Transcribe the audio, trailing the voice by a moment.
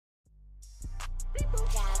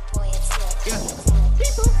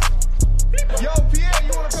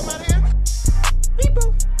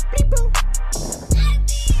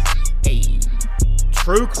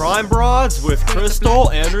True Crime Broads with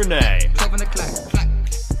Crystal and Renee.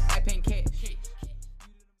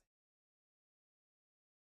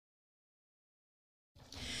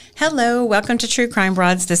 Hello, welcome to True Crime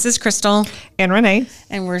Broads. This is Crystal. And Renee.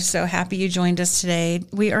 And we're so happy you joined us today.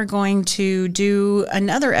 We are going to do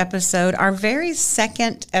another episode. Our very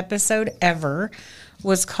second episode ever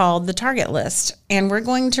was called The Target List. And we're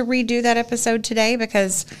going to redo that episode today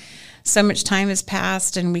because so much time has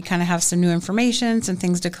passed and we kind of have some new information, some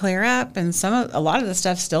things to clear up, and a lot of the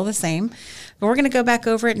stuff's still the same. But we're going to go back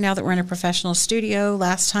over it now that we're in a professional studio.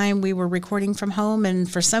 Last time we were recording from home, and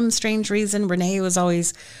for some strange reason, Renee was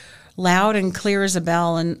always loud and clear as a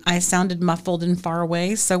bell, and I sounded muffled and far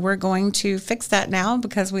away. So we're going to fix that now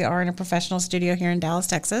because we are in a professional studio here in Dallas,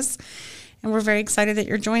 Texas. And we're very excited that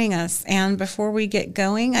you're joining us. And before we get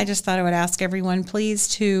going, I just thought I would ask everyone, please,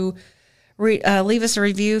 to leave us a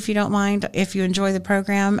review if you don't mind. If you enjoy the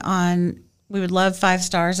program, we would love 5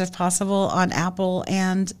 stars if possible on Apple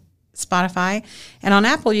and Spotify. And on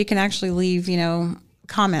Apple, you can actually leave,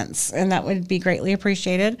 comments, and that would be greatly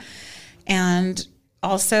appreciated. And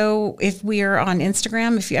also, if we are on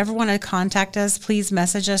Instagram, if you ever want to contact us, please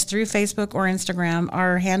message us through Facebook or Instagram.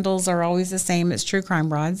 Our handles are always the same. It's True Crime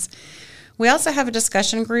Broads. We also have a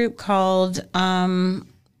discussion group called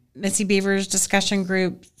MISSY BEVERS discussion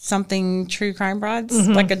group, something True Crime Broads,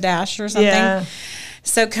 like a dash or something. Yeah.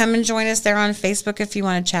 So come and join us there on Facebook if you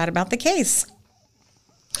want to chat about the case.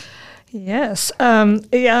 Yes.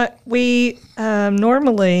 We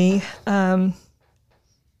normally, I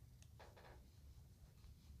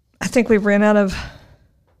think we've ran out of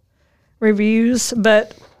reviews,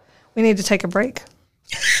 but we need to take a break.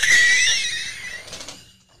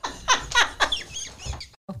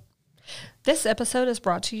 This episode is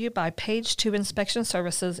brought to you by Page 2 Inspection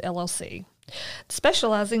Services, LLC.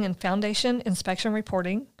 Specializing in foundation inspection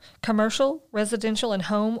reporting, commercial, residential, and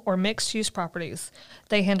home or mixed-use properties.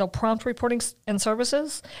 They handle prompt reporting and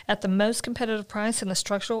services at the most competitive price in the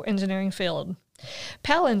structural engineering field.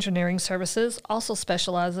 PAL Engineering Services also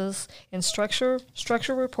specializes in structure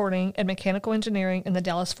reporting, and mechanical engineering in the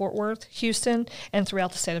Dallas-Fort Worth, Houston, and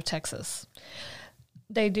throughout the state of Texas.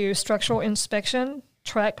 They do structural inspection,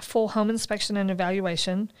 track full home inspection and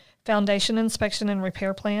evaluation, foundation inspection and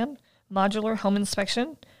repair plan, modular home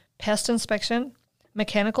inspection, pest inspection,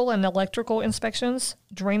 mechanical and electrical inspections,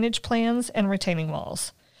 drainage plans, and retaining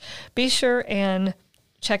walls. Be sure and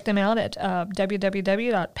check them out at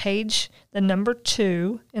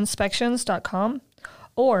www.page2inspections.com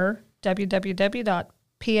or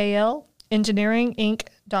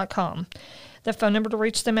www.palengineeringinc.com. The phone number to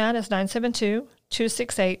reach them at is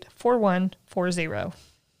 972-268-4140.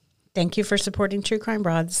 Thank you for supporting True Crime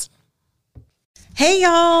Broads. Hey,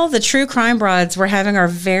 y'all, the True Crime Broads. We're having our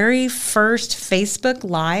very first Facebook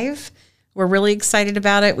Live. We're really excited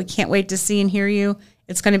about it. We can't wait to see and hear you.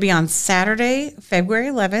 It's going to be on Saturday, February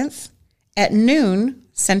 11th at noon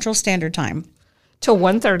Central Standard Time. Till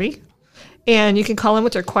 1:30. And you can call in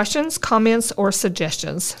with your questions, comments, or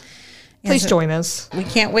suggestions. Please join us. We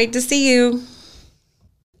can't wait to see you.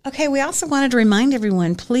 Okay, we also wanted to remind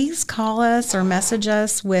everyone, please call us or message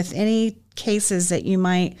us with any cases that you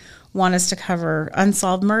might want us to cover.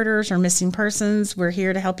 Unsolved murders or missing persons. We're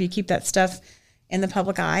here to help you keep that stuff in the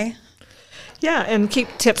public eye. Yeah, and keep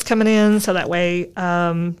tips coming in so that way,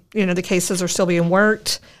 the cases are still being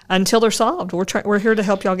worked until they're solved. We're here to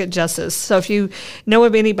help y'all get justice. So if you know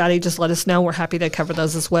of anybody, just let us know. We're happy to cover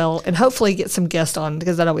those as well, and hopefully get some guests on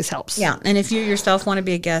because that always helps. Yeah, and if you yourself want to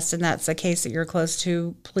be a guest and that's a case that you're close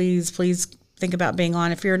to, please think about being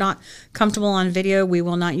on. If you're not comfortable on video, we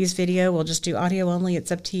will not use video. We'll just do audio only.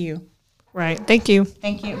 It's up to you. Right. Thank you.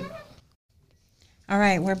 Thank you. All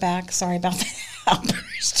right, we're back. Sorry about the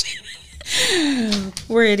outburst.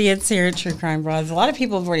 We're idiots here at True Crime Broads. A lot of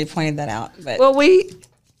people have already pointed that out. But well, we're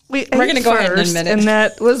going to go ahead and admit it. And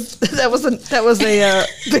that was a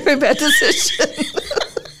very bad decision.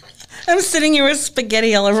 I'm sitting here with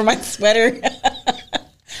spaghetti all over my sweater.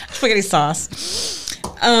 Spaghetti sauce.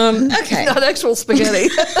 Okay. Not actual spaghetti.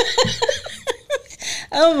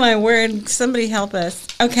 Oh, my word. Somebody help us.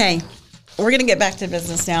 Okay. We're going to get back to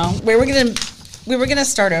business now. We were going to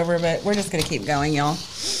start over, but we're just going to keep going, y'all.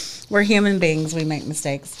 We're human beings. We make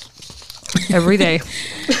mistakes. Every day.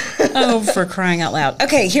 Oh, for crying out loud.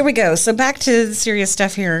 Okay, here we go. So back to the serious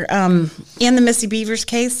stuff here. In the Missy BEVERS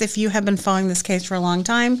case, if you have been following this case for a long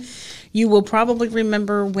time, you will probably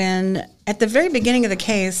remember when, at the very beginning of the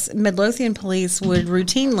case, Midlothian police would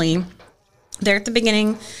routinely, there at the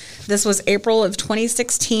beginning, this was April of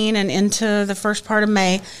 2016 and into the first part of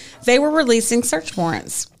May, they were releasing search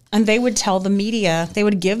warrants. And they would tell the media, they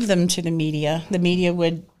would give them to the media. The media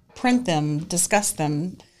would print them, discuss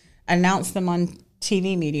them, announce them on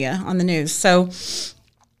TV media, on the news. So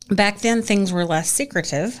back then, things were less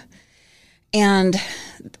secretive. And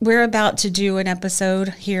we're about to do an episode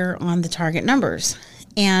here on the target numbers.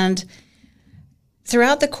 And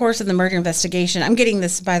throughout the course of the murder investigation, I'm getting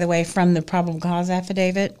this, by the way, from the probable cause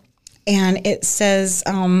affidavit. And it says,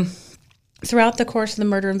 throughout the course of the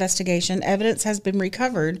murder investigation, evidence has been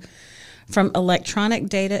recovered from electronic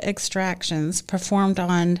data extractions performed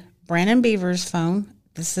on Brandon Bevers's phone.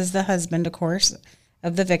 This is the husband, of course,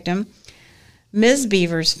 of the victim. Ms.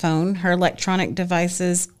 Bevers's phone, her electronic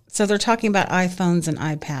devices. So they're talking about iPhones and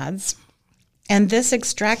iPads. And this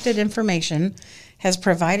extracted information has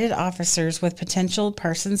provided officers with potential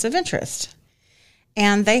persons of interest.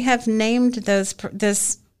 And they have named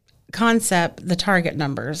this concept the target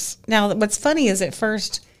numbers. Now, what's funny is at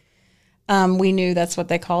first we knew that's what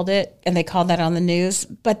they called it, and they called that on the news.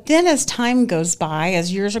 But then as time goes by,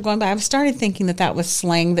 as years are going by, I've started thinking that was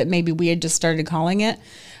slang that maybe we had just started calling it.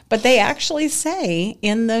 But they actually say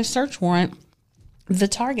in the search warrant the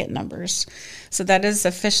target numbers. So that is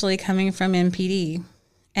officially coming from MPD.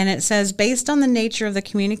 And it says, based on the nature of the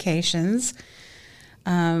communications,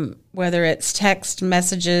 whether it's text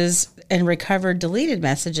messages and recovered deleted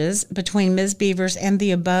messages between Ms. Beevers and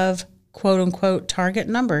the above quote-unquote target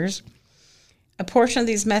numbers, a portion of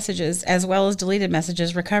these messages, as well as deleted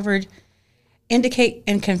messages recovered, indicate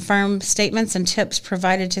and confirm statements and tips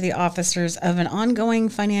provided to the officers of an ongoing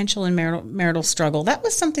financial and marital struggle. That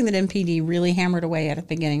was something that MPD really hammered away at the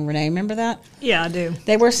beginning, Renee. Remember that? Yeah, I do.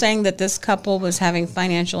 They were saying that this couple was having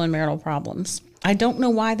financial and marital problems. I don't know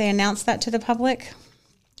why they announced that to the public,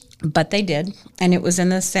 but they did, and it was in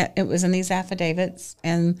these affidavits,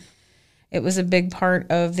 and it was a big part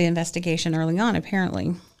of the investigation early on,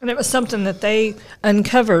 apparently. And it was something that they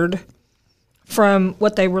uncovered from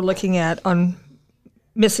what they were looking at on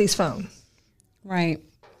Missy's phone. Right.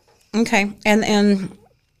 Okay. And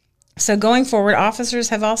so going forward, officers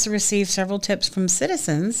have also received several tips from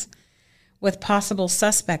citizens with possible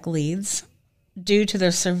suspect leads due to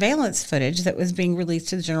the surveillance footage that was being released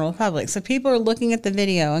to the general public. So people are looking at the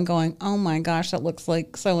video and going, oh my gosh, that looks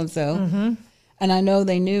like so-and-so. Mm-hmm. And I know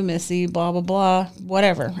they knew Missy, blah, blah, blah,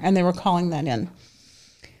 whatever. And they were calling that in.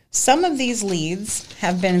 Some of these leads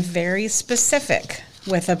have been very specific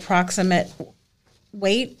with approximate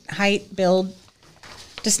weight, height, build,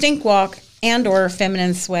 distinct walk, and or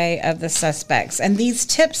feminine sway of the suspects. And these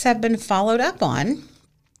tips have been followed up on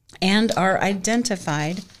and are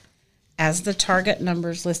identified as the target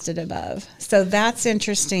numbers listed above. So that's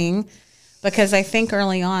interesting because I think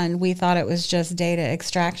early on we thought it was just data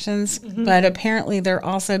extractions, but apparently they're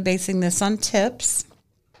also basing this on tips.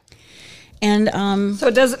 And so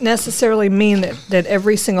it doesn't necessarily mean that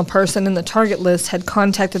every single person in the target list had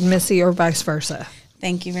contacted Missy or vice versa.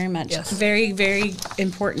 Thank you very much. Yes. Very, very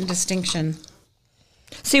important distinction.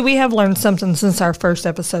 See, we have learned something since our first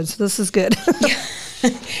episode, so this is good.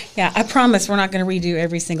 Yeah, I promise we're not going to redo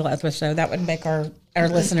every single episode. That would make our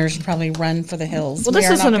listeners probably run for the hills. Well, this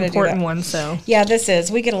is an important one, so. Yeah, this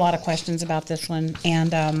is. We get a lot of questions about this one.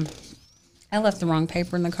 And I left the wrong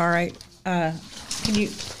paper in the car.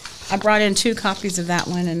 I brought in 2 copies of that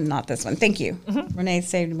one and not this one. Thank you. Mm-hmm. Renee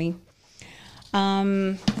saved me.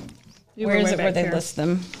 Where is it where they list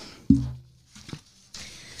them?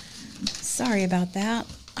 Sorry about that.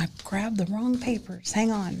 I grabbed the wrong papers.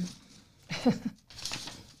 Hang on.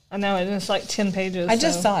 I know, it's like 10 pages. I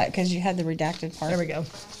just saw it because you had the redacted part. There we go.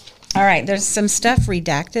 All right, there's some stuff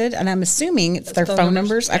redacted, and I'm assuming it's their phone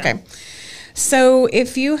numbers. Yeah. Okay. So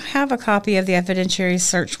if you have a copy of the evidentiary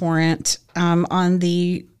search warrant on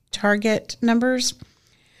the target numbers,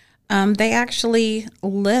 they actually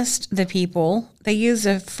list the people. They use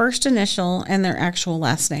a first initial and their actual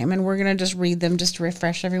last name, and we're going to just read them just to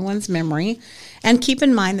refresh everyone's memory. And keep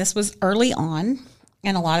in mind, this was early on,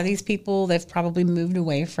 and a lot of these people, they've probably moved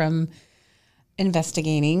away from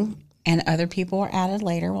investigating, and other people were added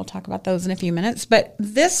later. We'll talk about those in a few minutes. But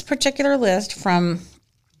this particular list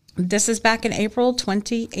this is back in April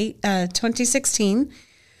 2016.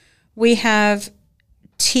 We have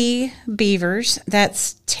T. Beevers.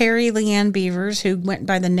 That's Terry Leanne Beevers, who went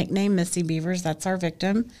by the nickname Missy Beevers. That's our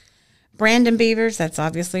victim. Brandon Beevers. That's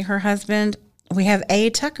obviously her husband. We have A.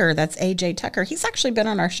 Tucker. That's A.J. Tucker. He's actually been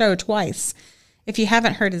on our show twice. If you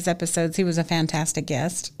haven't heard his episodes, he was a fantastic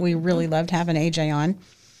guest. We really loved having A.J. on.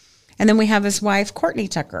 And then we have his wife, Courtney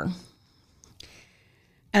Tucker.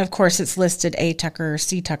 And, of course, it's listed A. Tucker or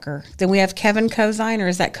C. Tucker. Then we have Kevin Cozine, or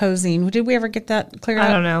is that Cozine? Did we ever get that cleared up?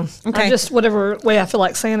 I don't know. Okay. I just, whatever way I feel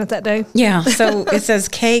like saying it that day. Yeah, so it says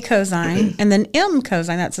K. Cozine, and then M.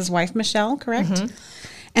 Cozine. That's his wife, Michelle, correct? Mm-hmm.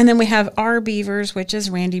 And then we have our Beavers, which is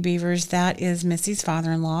Randy Beavers. That is Missy's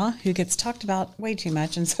father-in-law, who gets talked about way too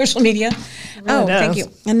much in social media. Really does. Thank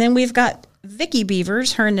you. And then we've got Vicky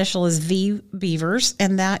Beavers. Her initial is V Beavers,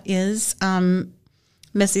 and that is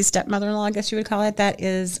Missy's stepmother-in-law, I guess you would call it. That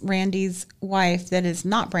is Randy's wife. That is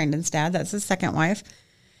not Brandon's dad. That's his second wife.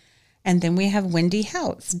 And then we have Wendy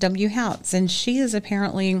Houts, W. Houts, and she is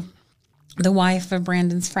apparently the wife of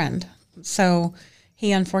Brandon's friend. So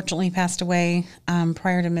he unfortunately passed away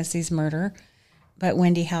prior to Missy's murder, but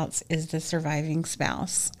Wendy Houts is the surviving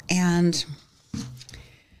spouse. And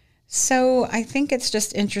so I think it's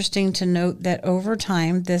just interesting to note that over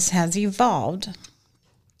time this has evolved.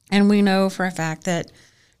 And we know for a fact that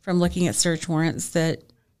from looking at search warrants that,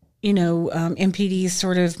 MPD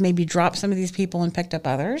sort of maybe dropped some of these people and picked up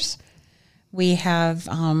others. We have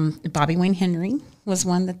Bobby Wayne Henry was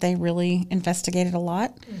one that they really investigated a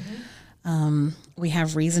lot. Mm-hmm. We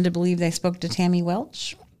have reason to believe they spoke to Tammy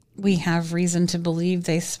Welch. We have reason to believe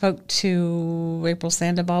they spoke to April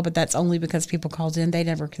Sandoval, but that's only because people called in. They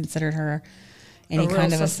never considered her any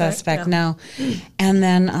kind of a suspect. Yeah. No. And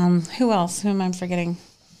then who else? Who am I forgetting?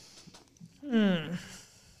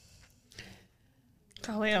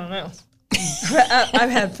 Golly, I don't know. I've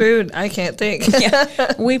had food. I can't think.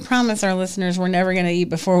 Yeah. We promise our listeners we're never going to eat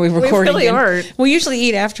before we record. We really aren't. We usually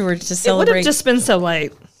eat afterwards to celebrate. It would have just been so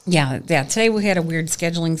late. Yeah. Today we had a weird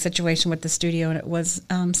scheduling situation with the studio, and it was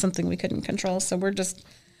something we couldn't control. So we're just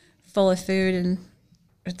full of food, and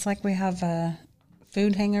it's like we have a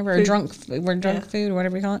food hangover or drunk. We're drunk food,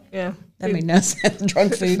 whatever we call it. Yeah. That made no sense.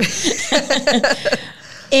 Drunk food.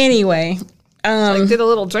 Anyway. Did a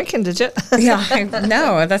little drinking, did you? Yeah,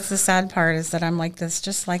 no, that's the sad part is that I'm like this,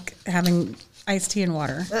 just like having iced tea and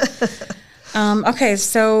water. Okay,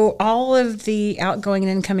 so all of the outgoing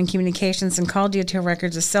and incoming communications and call detail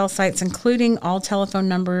records of cell sites, including all telephone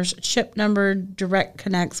numbers, chip number, direct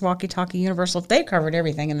connects, walkie-talkie, universal, they covered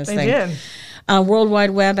everything in this thing. They did. World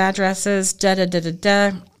Wide Web addresses,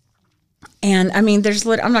 da-da-da-da-da. And, I mean,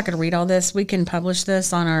 I'm not going to read all this. We can publish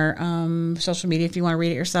this on our social media if you want to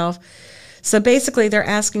read it yourself. So basically, they're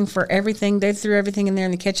asking for everything. They threw everything in there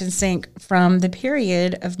in the kitchen sink from the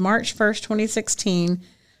period of March 1st, 2016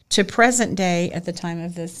 to present day at the time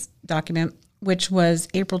of this document, which was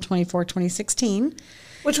April 24, 2016.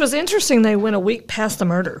 Which was interesting. They went a week past the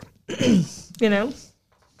murder, Yeah.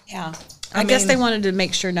 I guess they wanted to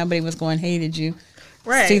make sure nobody was going, hey, did you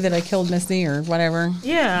see that I killed Missy or whatever?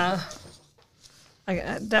 Yeah.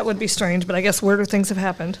 That would be strange, but I guess weirder things have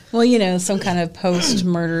happened. Well, some kind of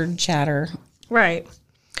post-murder chatter. Right.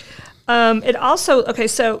 It also,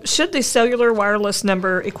 so should the cellular wireless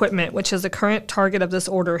number equipment, which is the current target of this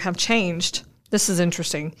order, have changed? This is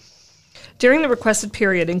interesting. During the requested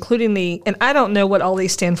period, including and I don't know what all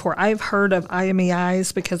these stand for. I've heard of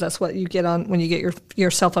IMEIs because that's what you get on when you get your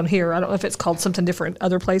cell phone here. I don't know if it's called something different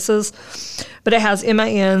other places, but it has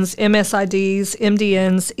MINs, MSIDs,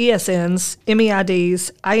 MDNs, ESNs,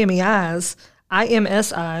 MEIDs, IMEIs,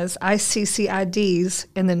 IMSIs, ICCIDs,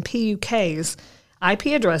 and then PUKs, IP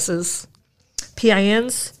addresses,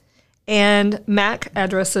 PINs, and MAC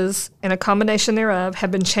addresses and a combination thereof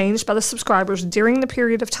have been changed by the subscribers during the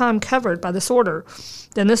period of time covered by this order.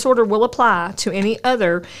 Then this order will apply to any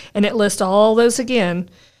other, and it lists all those again,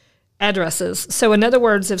 addresses. So in other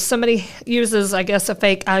words, if somebody uses, I guess, a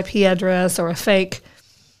fake IP address or a fake,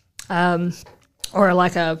 or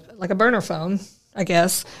like a burner phone, I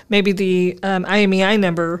guess, maybe the IMEI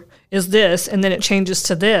number is this, and then it changes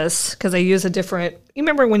to this because they use a different. You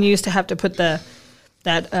remember when you used to have to put that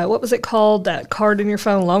what was it called? That card in your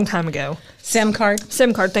phone a long time ago. SIM card.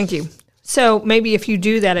 SIM card, thank you. So maybe if you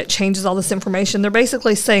do that, it changes all this information. They're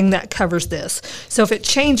basically saying that covers this. So if it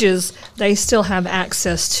changes, they still have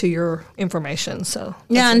access to your information. So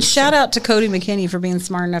yeah, and shout out to Cody McKinney for being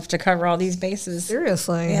smart enough to cover all these bases.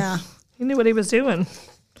 Seriously. Yeah. He knew what he was doing.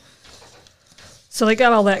 So they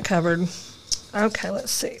got all that covered. Okay,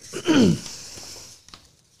 let's see.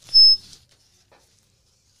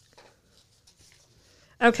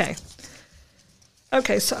 Okay,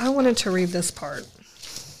 so I wanted to read this part.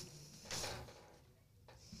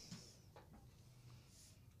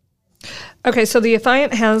 Okay, so the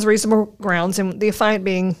affiant has reasonable grounds, and the affiant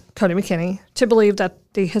being Cody McKinney, to believe that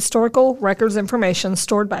the historical records information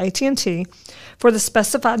stored by AT&T for the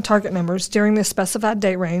specified target numbers during the specified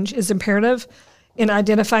date range is imperative in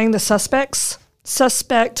identifying the suspect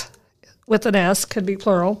with an S, could be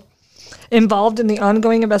plural, involved in the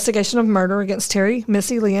ongoing investigation of murder against Terry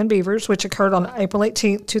Missy Leanne Beavers, which occurred on April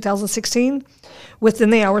 18, 2016, within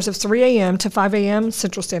the hours of 3 a.m. to 5 a.m.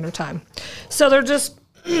 Central Standard Time. So they're just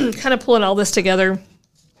kind of pulling all this together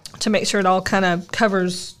to make sure it all kind of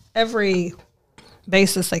covers every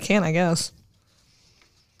basis they can, I guess.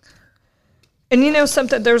 And you know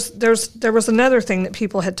something, there was another thing that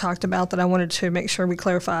people had talked about that I wanted to make sure we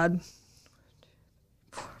clarified.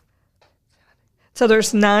 So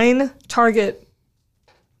there's 9 target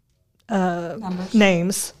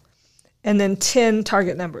names and then 10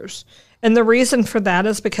 target numbers. And the reason for that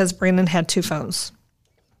is because Brandon had 2 phones.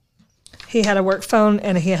 He had a work phone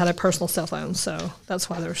and he had a personal cell phone. So that's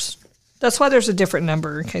why there's a different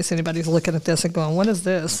number in case anybody's looking at this and going, what is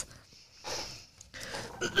this?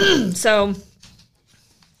 So...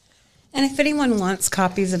 And if anyone wants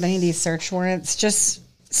copies of any of these search warrants, just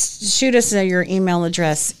shoot us your email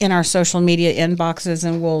address in our social media inboxes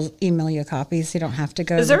and we'll email you copies. You don't have to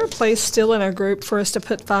go. Is there a place still in our group for us to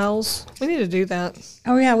put files? We need to do that.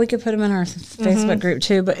 Oh, yeah, we could put them in our Facebook group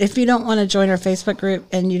too. But if you don't want to join our Facebook group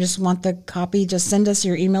and you just want the copy, just send us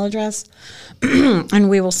your email address and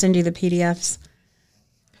we will send you the PDFs.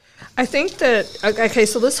 I think that, okay,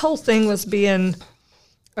 so this whole thing was being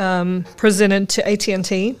presented to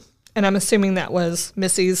AT&T. And I'm assuming that was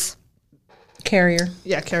Missy's carrier.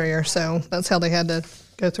 Yeah, carrier. So that's how they had to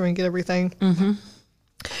go through and get everything. Mm-hmm.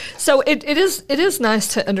 So it is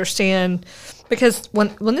nice to understand because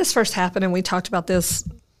when this first happened and we talked about this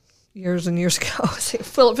years and years ago, it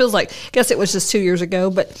feels like, I guess it was just 2 years ago,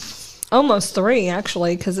 but almost 3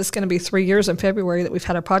 actually, because it's going to be 3 years in February that we've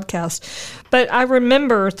had our podcast. But I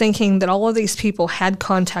remember thinking that all of these people had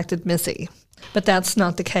contacted Missy, but that's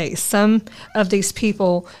not the case. Some of these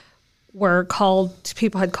people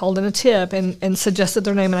people had called in a tip and suggested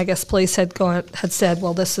their name, and I guess police had said,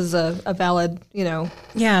 well, this is a valid,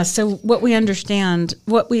 Yeah, so what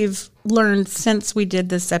we've learned since we did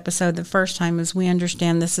this episode the first time is we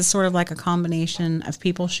understand this is sort of like a combination of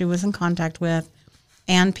people she was in contact with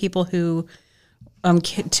and people who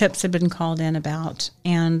tips had been called in about,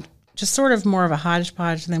 and just sort of more of a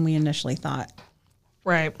hodgepodge than we initially thought.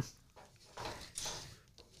 Right.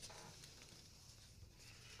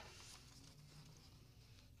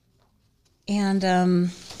 And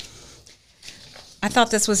I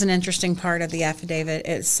thought this was an interesting part of the affidavit.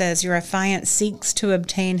 It says your affiant seeks to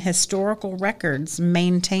obtain historical records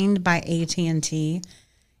maintained by AT&T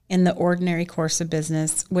in the ordinary course of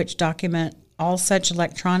business, which document all such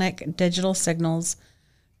electronic digital signals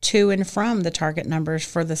to and from the target numbers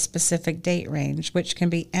for the specific date range, which can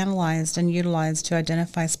be analyzed and utilized to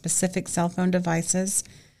identify specific cell phone devices,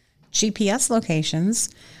 GPS locations,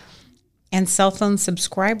 and cell phone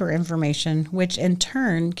subscriber information, which in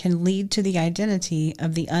turn can lead to the identity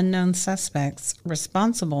of the unknown suspects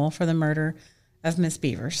responsible for the murder of Miss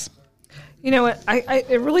Beavers. You know what? I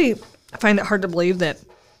really find it hard to believe that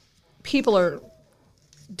people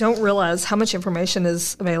don't realize how much information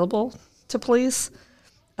is available to police.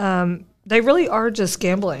 They really are just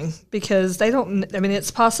gambling because they don't. I mean,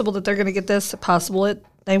 it's possible that they're going to get this.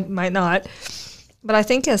 They might not. But I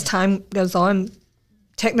think as time goes on,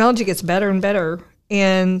 technology gets better and better,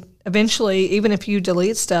 and eventually, even if you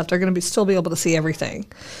delete stuff, they're going to still be able to see everything.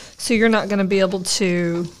 So you're just not going to be able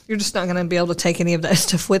to take any of that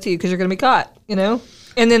stuff with you because you're going to be caught, And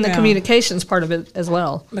then the communications part of it as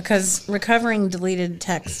well. Because recovering deleted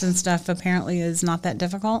text and stuff apparently is not that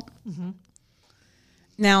difficult. Mm-hmm.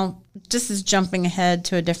 Now, this is jumping ahead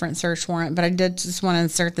to a different search warrant, but I did just want to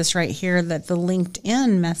insert this right here that the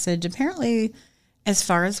LinkedIn message, apparently, as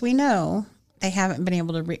far as we know, they haven't been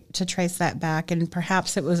able to trace that back, and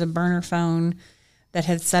perhaps it was a burner phone that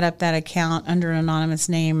had set up that account under an anonymous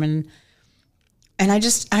name, and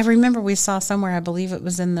I remember we saw somewhere, I believe it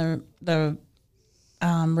was in the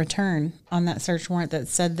return on that search warrant that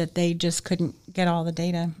said that they just couldn't get all the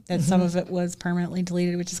data, that some of it was permanently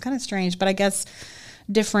deleted, which is kind of strange, but I guess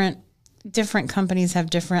different companies have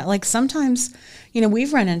different, like sometimes,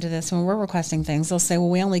 we've run into this when we're requesting things. They'll say, well,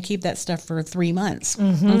 we only keep that stuff for 3 months.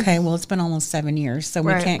 Mm-hmm. Okay, well, it's been almost 7 years, so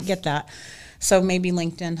we can't get that. So maybe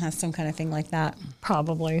LinkedIn has some kind of thing like that.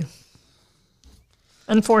 Probably.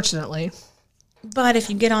 Unfortunately. But if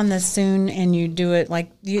you get on this soon and you do it,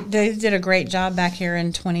 they did a great job back here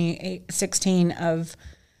in 2016 of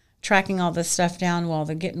tracking all this stuff down while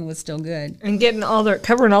the getting was still good. And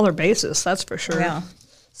covering all their bases, that's for sure. Yeah.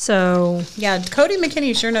 So, yeah, Cody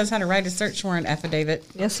McKinney sure knows how to write a search warrant affidavit.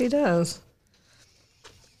 Yes, he does.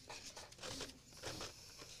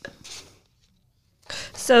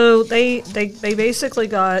 So they basically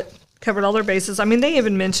covered all their bases. I mean, they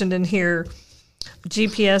even mentioned in here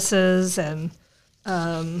GPSs and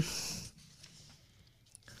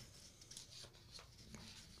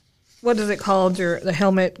what is it called? The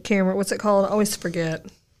helmet camera. What's it called? I always forget.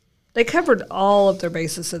 They covered all of their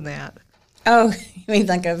bases in that. Oh, you mean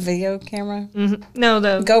like a video camera? Mm-hmm. No,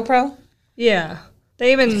 the GoPro? Yeah.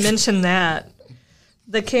 They even mentioned that.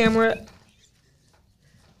 the camera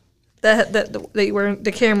that you wear,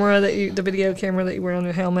 the video camera that you wear on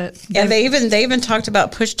your helmet. Yeah, they even talked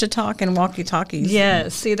about push to talk and walkie talkies. Yeah,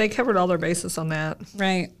 see, they covered all their bases on that.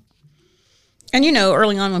 Right. And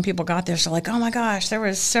early on when people got there, they're like, oh my gosh, there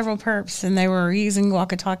was several perps and they were using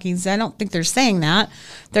walkie-talkies. I don't think they're saying that.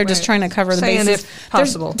 They're just trying to cover the bases. If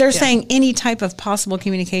possible. They're saying any type of possible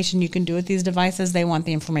communication you can do with these devices, they want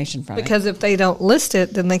the information from it. Because if they don't list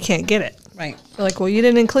it, then they can't get it. Right. They're like, well, you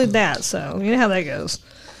didn't include that, so you know how that goes.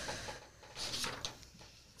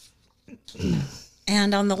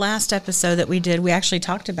 And on the last episode that we did, we actually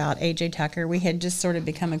talked about AJ Tucker. We had just sort of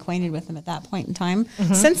become acquainted with him at that point in time.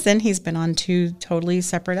 Mm-hmm. Since then, he's been on 2 totally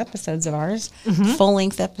separate episodes of ours,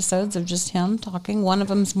 full-length episodes of just him talking. One of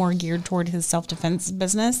them's more geared toward his self-defense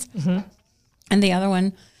business. Mm-hmm. And the other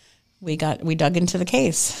one, we dug into the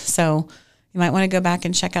case. So you might want to go back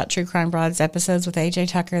and check out True Crime Broad's episodes with AJ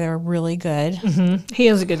Tucker. They were really good. Mm-hmm. He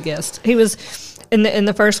is a good guest. He was, in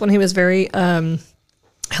the first one, he was very...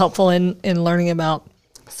 helpful in learning about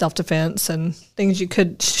self-defense and things you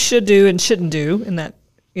should do and shouldn't do in that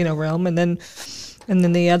realm, and then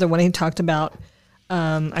the other one he talked about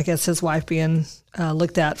I guess his wife being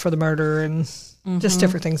looked at for the murder and just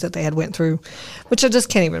different things that they had went through, which I just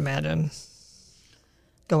can't even imagine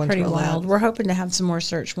going pretty through. Wild. We're hoping to have some more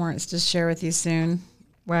search warrants to share with you soon,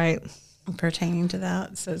 right, pertaining to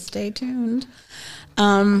that, so stay tuned.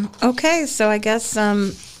 Okay, so I guess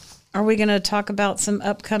are we going to talk about some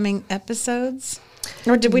upcoming episodes?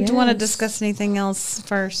 Or did we want to discuss anything else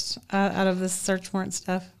first out of the search warrant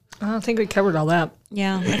stuff? I think we covered all that.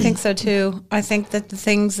 Yeah, I think so too. I think that the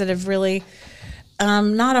things that have really,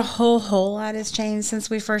 not a whole lot has changed since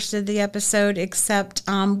we first did the episode, except,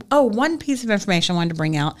 one piece of information I wanted to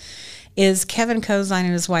bring out is Kevin Cozine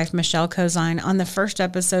and his wife, Michelle Cozine. On the first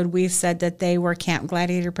episode, we said that they were Camp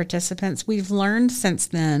Gladiator participants. We've learned since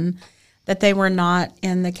then that they were not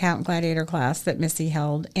in the Camp Gladiator class that Missy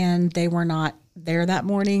held, and they were not there that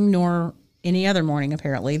morning, nor any other morning,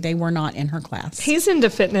 apparently. They were not in her class. He's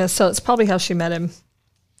into fitness, so it's probably how she met him.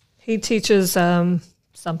 He teaches some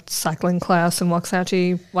cycling class in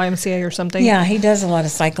Waxahachie YMCA or something. Yeah, he does a lot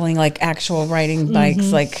of cycling, like actual riding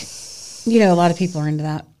bikes. Like, a lot of people are into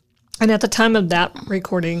that. And at the time of that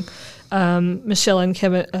recording, Michelle and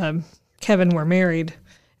Kevin were married.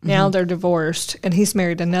 Now they're divorced, and he's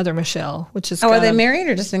married another Michelle, which is... Oh, are they married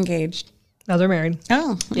or just engaged? No, they're married.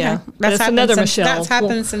 Oh, okay. Yeah. That's another Michelle. That's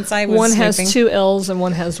happened since I was One sleeping. has 2 L's and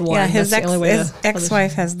one has 1. Yeah, his his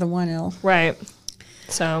ex-wife has the 1 L. Right.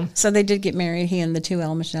 So they did get married, he and the 2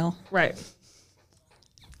 L Michelle. Right.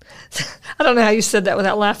 I don't know how you said that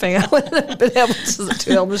without laughing. I wouldn't have been able to the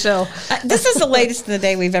 2 L Michelle. This is the latest in the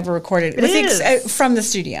day we've ever recorded. It is. From the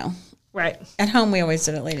studio. Right. At home, we always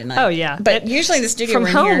did it late at night. Oh, yeah. But usually in the studio, from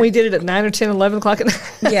home, we did it at 9 or 10, 11 o'clock at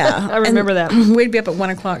night. Yeah. I remember that. We'd be up at 1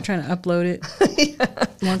 o'clock trying to upload it.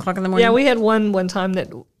 1 o'clock in the morning. Yeah, we had one time that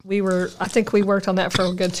I think we worked on that for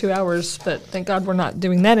a good 2 hours, but thank God we're not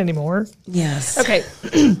doing that anymore. Yes. Okay.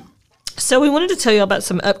 So we wanted to tell you about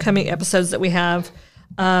some upcoming episodes that we have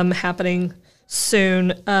happening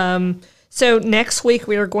soon. So next week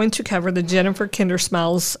we are going to cover the Jennifer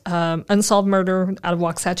Kindersmiles unsolved murder out of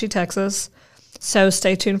Waxahachie, Texas. So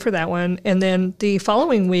stay tuned for that one. And then the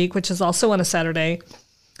following week, which is also on a Saturday,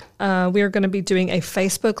 we are going to be doing a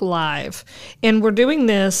Facebook Live. And we're doing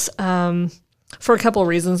this for a couple of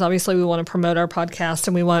reasons. Obviously, we want to promote our podcast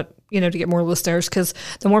and we want, to get more listeners, because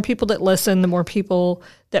the more people that listen, the more people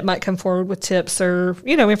that might come forward with tips or,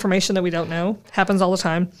 information that we don't know. Happens all the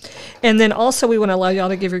time. And then also we want to allow y'all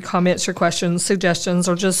to give your comments, your questions, suggestions,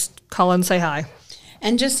 or just call and say hi.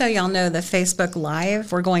 And just so y'all know, the Facebook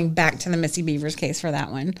Live, we're going back to the Missy Beavers case for that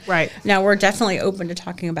one. Right. Now, we're definitely open to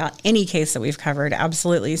talking about any case that we've covered,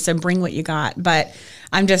 absolutely. So bring what you got. But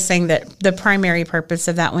I'm just saying that the primary purpose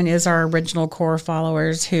of that one is our original core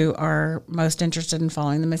followers who are most interested in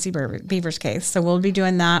following the Missy Beavers case. So we'll be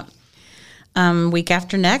doing that week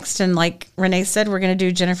after next. And like Renee said, we're going to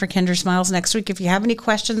do Jennifer Kindersmiles next week. If you have any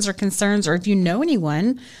questions or concerns, or if you know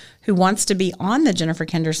anyone who wants to be on the Jennifer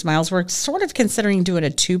Kindersmiles, we're sort of considering doing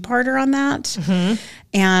a 2-parter on that. Mm-hmm.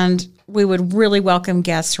 And we would really welcome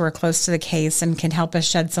guests who are close to the case and can help us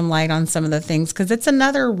shed some light on some of the things, because it's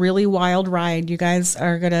another really wild ride. You guys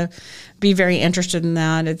are going to be very interested in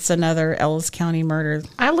that. It's another Ellis County murder.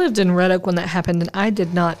 I lived in Red Oak when that happened, and I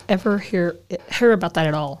did not ever hear about that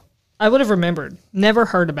at all. I would have remembered, never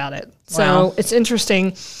heard about it. Wow. So it's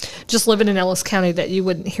interesting just living in Ellis County that you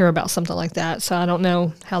wouldn't hear about something like that. So I don't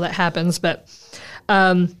know how that happens, but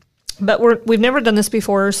we've never done this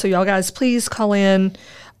before. So y'all guys, please call in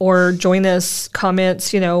or join us,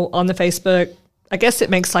 comments, on the Facebook. I guess it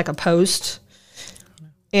makes like a post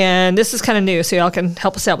And this is kind of new, so y'all can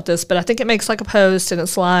help us out with this. But I think it makes like a post and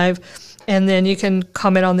it's live. And then you can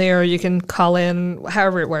comment on there, or you can call in,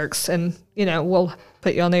 however it works. And, we'll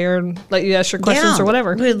put you on there and let you ask your questions or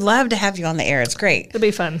whatever. We'd love to have you on the air. It's great. It'll be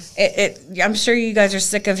fun. I'm sure you guys are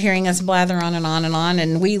sick of hearing us blather on and on and on,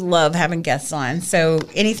 and we love having guests on. So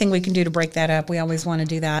anything we can do to break that up, we always want to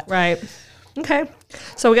do that. Right. Okay.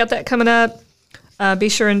 So we got that coming up. Be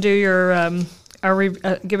sure and do your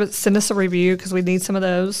send us a review, because we need some of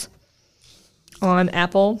those on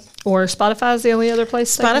Apple, or Spotify is the only other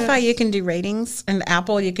place. Spotify, you can do ratings, and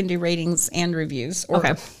Apple, you can do ratings and reviews.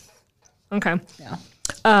 Okay. Yeah.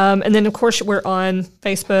 And then, of course, we're on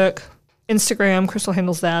Facebook, Instagram. Crystal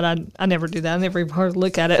handles that. I never do that. I never even hardly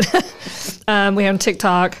look at it. We have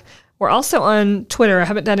TikTok. We're also on Twitter. I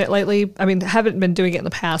haven't done it lately. I mean, haven't been doing it in the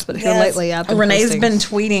past, but here lately I've been Renee's posting. been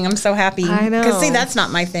tweeting. I'm so happy. I know. Because, see, that's not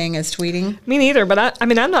my thing, is tweeting. Me neither, but I'm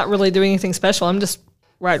not really doing anything special. I'm just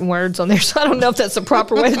writing words on there, so I don't know if that's the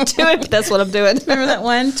proper way to do it, but that's what I'm doing. Remember that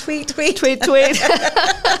one? Tweet.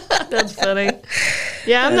 That's funny.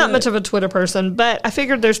 Yeah, I'm not much of a Twitter person, but I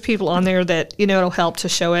figured there's people on there that, it'll help to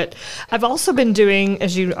show it. I've also been doing,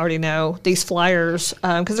 as you already know, these flyers,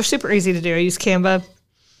 because they're super easy to do. I use Canva,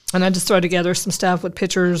 and I just throw together some stuff with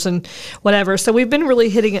pictures and whatever. So we've been really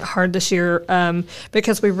hitting it hard this year,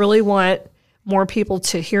 because we really want more people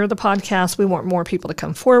to hear the podcast. We want more people to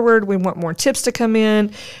come forward. We want more tips to come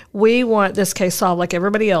in. We want this case solved like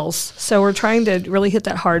everybody else. So we're trying to really hit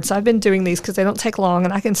that hard. So I've been doing these because they don't take long,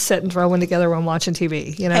 and I can sit and throw one together when I'm watching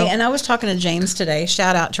TV. Hey, and I was talking to James today.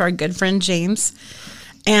 Shout out to our good friend James.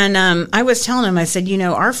 And I was telling him, I said,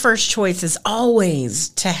 our first choice is always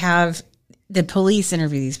to have the police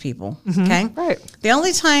interview these people. Mm-hmm. Okay? Right. The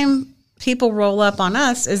only time people roll up on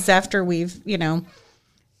us is after we've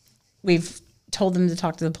told them to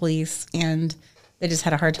talk to the police and they just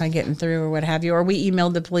had a hard time getting through or what have you, or we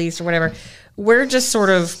emailed the police or whatever. We're just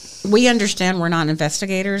we understand we're not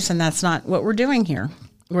investigators, and that's not what we're doing here.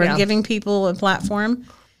 We're giving people a platform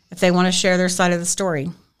if they want to share their side of the story.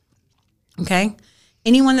 Okay?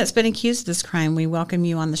 Anyone that's been accused of this crime, we welcome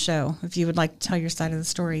you on the show if you would like to tell your side of the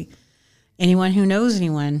story. Anyone who knows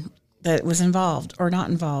anyone that was involved or not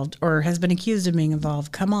involved or has been accused of being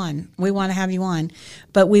involved, come on. We want to have you on.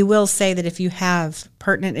 But we will say that if you have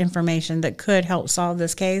pertinent information that could help solve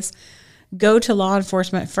this case, go to law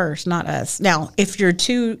enforcement first, not us. Now, if you're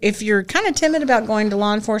kind of timid about going to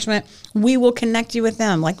law enforcement, we will connect you with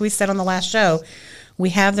them. Like we said on the last show, we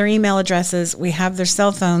have their email addresses, we have their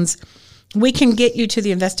cell phones. We can get you to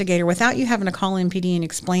the investigator without you having to call MPD and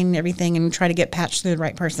explain everything and try to get patched through the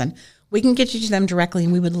right person. We can get you to them directly,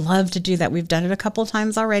 and we would love to do that. We've done it a couple of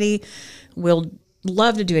times already. We'll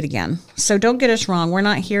love to do it again. So don't get us wrong. We're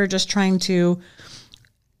not here just trying to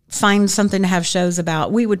find something to have shows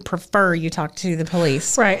about. We would prefer you talk to the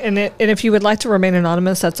police. Right. And if you would like to remain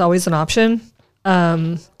anonymous, that's always an option.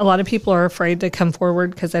 A lot of people are afraid to come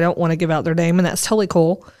forward because they don't want to give out their name, and that's totally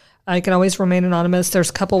cool. You can always remain anonymous. There's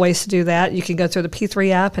a couple ways to do that. You can go through the P3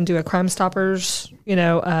 app and do a Crime Stoppers,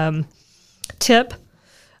 tip.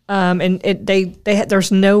 And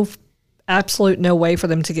there's absolute no way for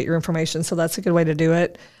them to get your information. So that's a good way to do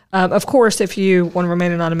it. Of course, if you want to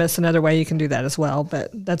remain anonymous, another way you can do that as well.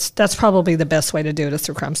 But that's probably the best way to do it is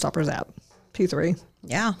through Crime Stoppers app, P3.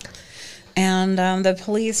 Yeah. And the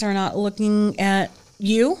police are not looking at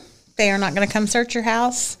you. They are not going to come search your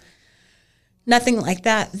house. Nothing like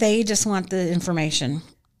that. They just want the information.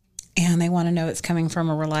 And they want to know it's coming from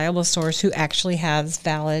a reliable source who actually has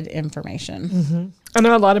valid information. Mm-hmm. I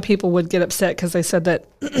know a lot of people would get upset because they said that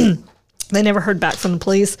they never heard back from the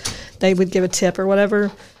police. They would give a tip or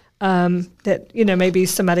whatever, that, maybe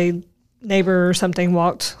somebody, neighbor or something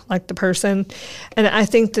walked like the person. And I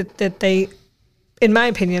think that they, in my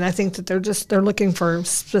opinion, I think that they're looking for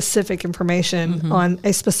specific information on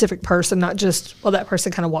a specific person, not just, well, that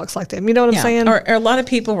person kind of walks like them. You know what I'm saying? Or a lot of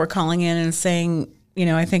people were calling in and saying,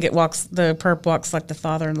 I think the perp walks like the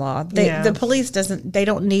father-in-law. The police they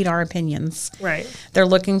don't need our opinions. Right. They're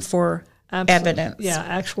looking for evidence. Yeah,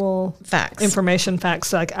 actual facts. Information,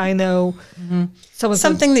 facts. Like I know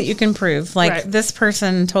something that you can prove. Like this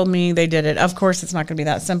person told me they did it. Of course, it's not going to be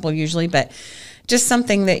that simple usually, but just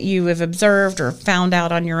something that you have observed or found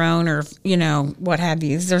out on your own or, what have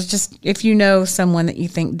you. There's just, if you know someone that you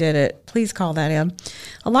think did it, please call that in.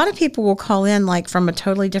 A lot of people will call in like from a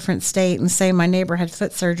totally different state and say, my neighbor had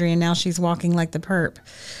foot surgery and now she's walking like the perp.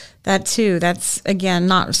 That too, that's again,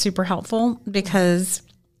 not super helpful because,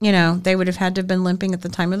 they would have had to have been limping at the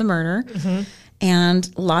time of the murder. Mm-hmm.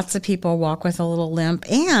 And lots of people walk with a little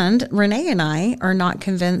limp. And Renee and I are not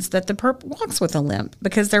convinced that the perp walks with a limp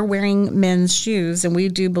because they're wearing men's shoes. And we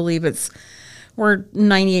do believe it's We're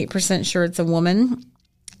 98% sure it's a woman,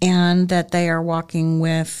 and that they are walking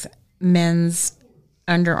with men's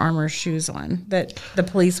Under Armour shoes on that the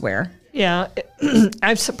police wear. Yeah,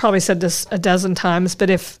 I've probably said this a dozen times, but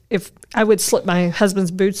if I would slip my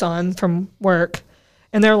husband's boots on from work,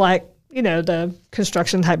 and they're like, the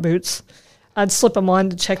construction type boots, I'd slip them on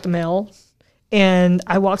to check the mail, and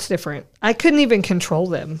I walked different. I couldn't even control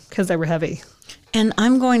them because they were heavy. And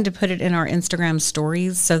I'm going to put it in our Instagram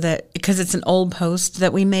stories because it's an old post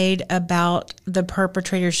that we made about the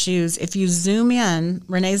perpetrator's shoes. If you zoom in,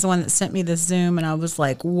 Renee's the one that sent me this zoom, and I was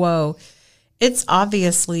like, whoa. It's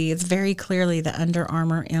very clearly the Under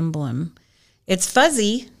Armour emblem. It's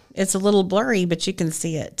fuzzy. It's a little blurry, but you can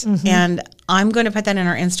see it. Mm-hmm. And I'm going to put that in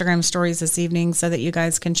our Instagram stories this evening so that you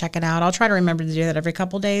guys can check it out. I'll try to remember to do that every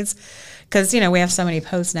couple days because, we have so many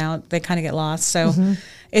posts now, they kind of get lost. So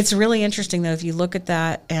it's really interesting, though, if you look at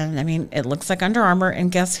that. And, it looks like Under Armour.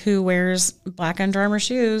 And guess who wears black Under Armour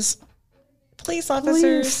shoes? Police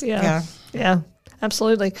officers. Yeah,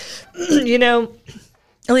 absolutely.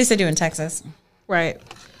 At least they do in Texas. Right.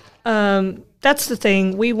 That's the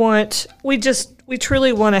thing. We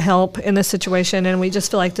truly want to help in this situation, and we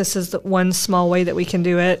just feel like this is the one small way that we can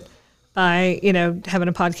do it by, having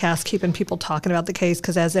a podcast, keeping people talking about the case,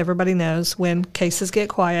 because as everybody knows, when cases get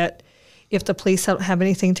quiet, if the police don't have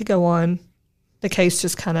anything to go on, the case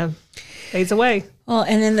just kind of fades away. Well,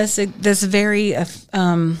 and then this very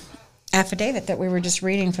affidavit that we were just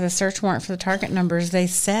reading for the search warrant for the target numbers, they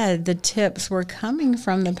said the tips were coming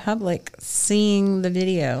from the public seeing the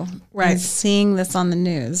video, right, and seeing this on the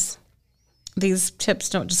news. These tips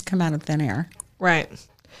don't just come out of thin air. Right.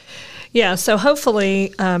 Yeah, so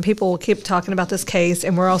hopefully people will keep talking about this case,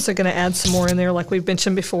 and we're also going to add some more in there like we've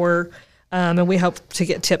mentioned before, and we hope to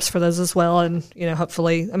get tips for those as well. And,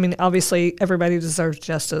 hopefully, obviously everybody deserves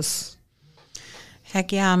justice.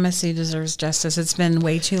 Heck yeah, Missy deserves justice. It's been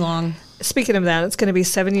way too long. Speaking of that, it's going to be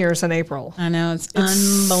 7 years in April. I know, it's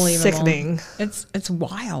unbelievable. Sickening. It's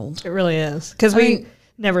wild. It really is. Because we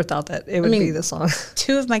never thought that it would be this long.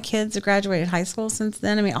 2 of my kids have graduated high school since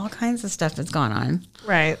then. All kinds of stuff has gone on.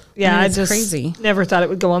 Right. Yeah, it's crazy. Never thought it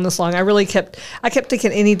would go on this long. I kept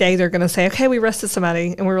thinking any day they're going to say, okay, we arrested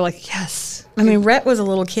somebody. And we were like, yes. Rhett was a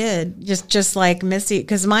little kid, just like Missy,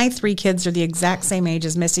 because my 3 kids are the exact same age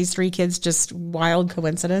as Missy's 3 kids, just wild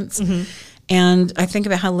coincidence. Mm-hmm. And I think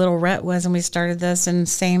about how little Rhett was when we started this, and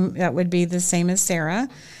that would be the same as Sarah.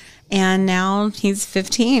 And now he's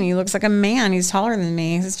 15. He looks like a man. He's taller than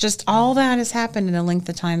me. It's just all that has happened in a length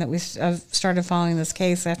of time that we've started following this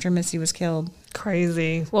case after Missy was killed.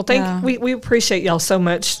 Crazy. Well, we appreciate y'all so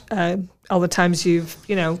much. All the times you've,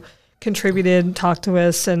 contributed, talked to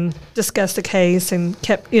us, and discussed the case, and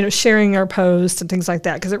kept, sharing our posts and things like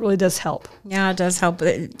that, because it really does help. Yeah, it does help.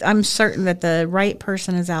 I'm certain that the right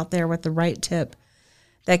person is out there with the right tip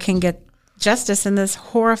that can get justice in this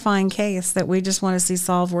horrifying case that we just want to see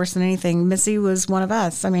solved worse than anything. Missy was one of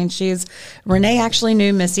us. Renee actually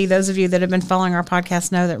knew Missy. Those of you that have been following our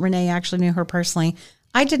podcast know that Renee actually knew her personally.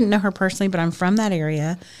 I didn't know her personally, but I'm from that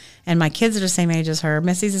area, and my kids are the same age as her.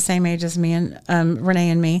 Missy's the same age as me and Renee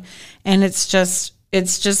and me, and it's just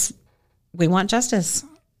we want justice.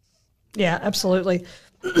 Yeah, absolutely.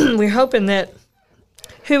 We're hoping that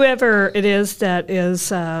whoever it is that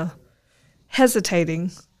is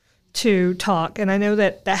hesitating to talk, and I know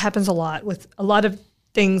that happens a lot with a lot of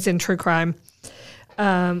things in true crime,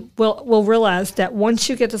 we'll realize that once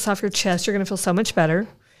you get this off your chest, you're going to feel so much better,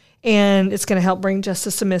 and it's going to help bring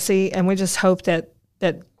justice to Missy, and we just hope that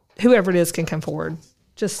whoever it is can come forward.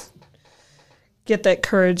 Just get that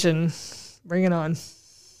courage and bring it on.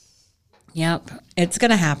 Yep, it's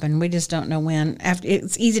going to happen. We just don't know when.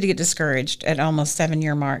 It's easy to get discouraged at almost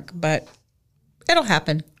 7-year mark, but it'll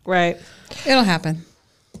happen. Right. It'll happen.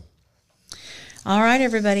 All right,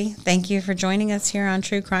 everybody. Thank you for joining us here on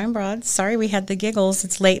True Crime Broads. Sorry we had the giggles.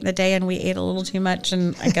 It's late in the day and we ate a little too much,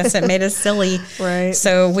 and I guess it made us silly. Right.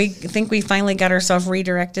 So we think we finally got ourselves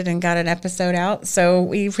redirected and got an episode out. So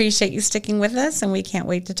we appreciate you sticking with us, and we can't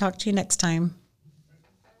wait to talk to you next time.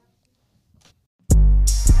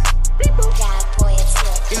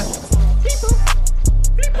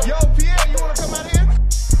 Yo, Pierre, you want to come out here?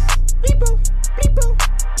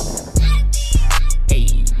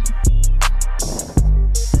 Hey.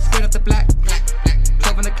 Straight up the black,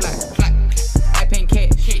 covering the clock. I paint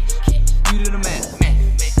cash, you do the math.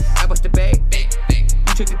 I bust the bag,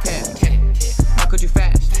 you took the tab. How could you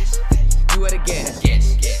fast? You at a gas.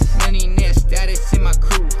 Money nest status in my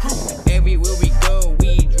crew. Every will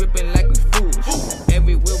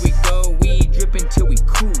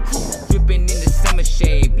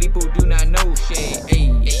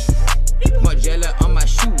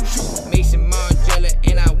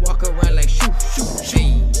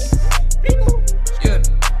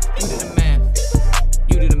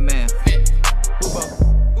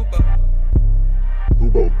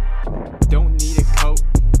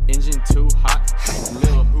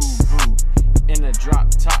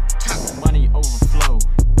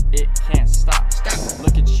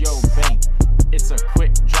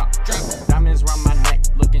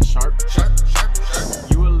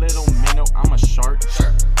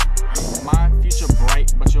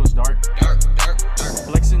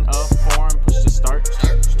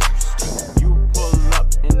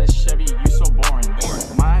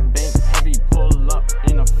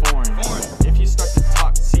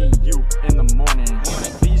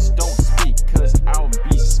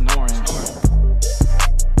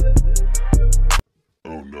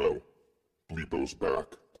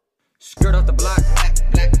Skirt off the block,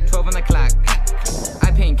 12 on the clock. I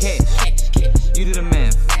pay in cash, you do the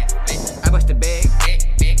math. I bust the bag,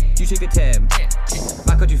 you take the tab.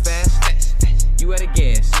 My cut you fast, you at a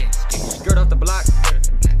gas. Skirt off the block,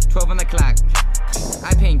 12 on the clock.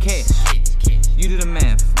 I pay in cash, you do the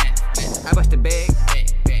math. I bust the bag,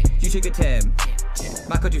 you take the tab.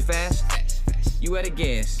 My cut you fast, you at a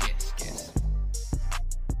gas.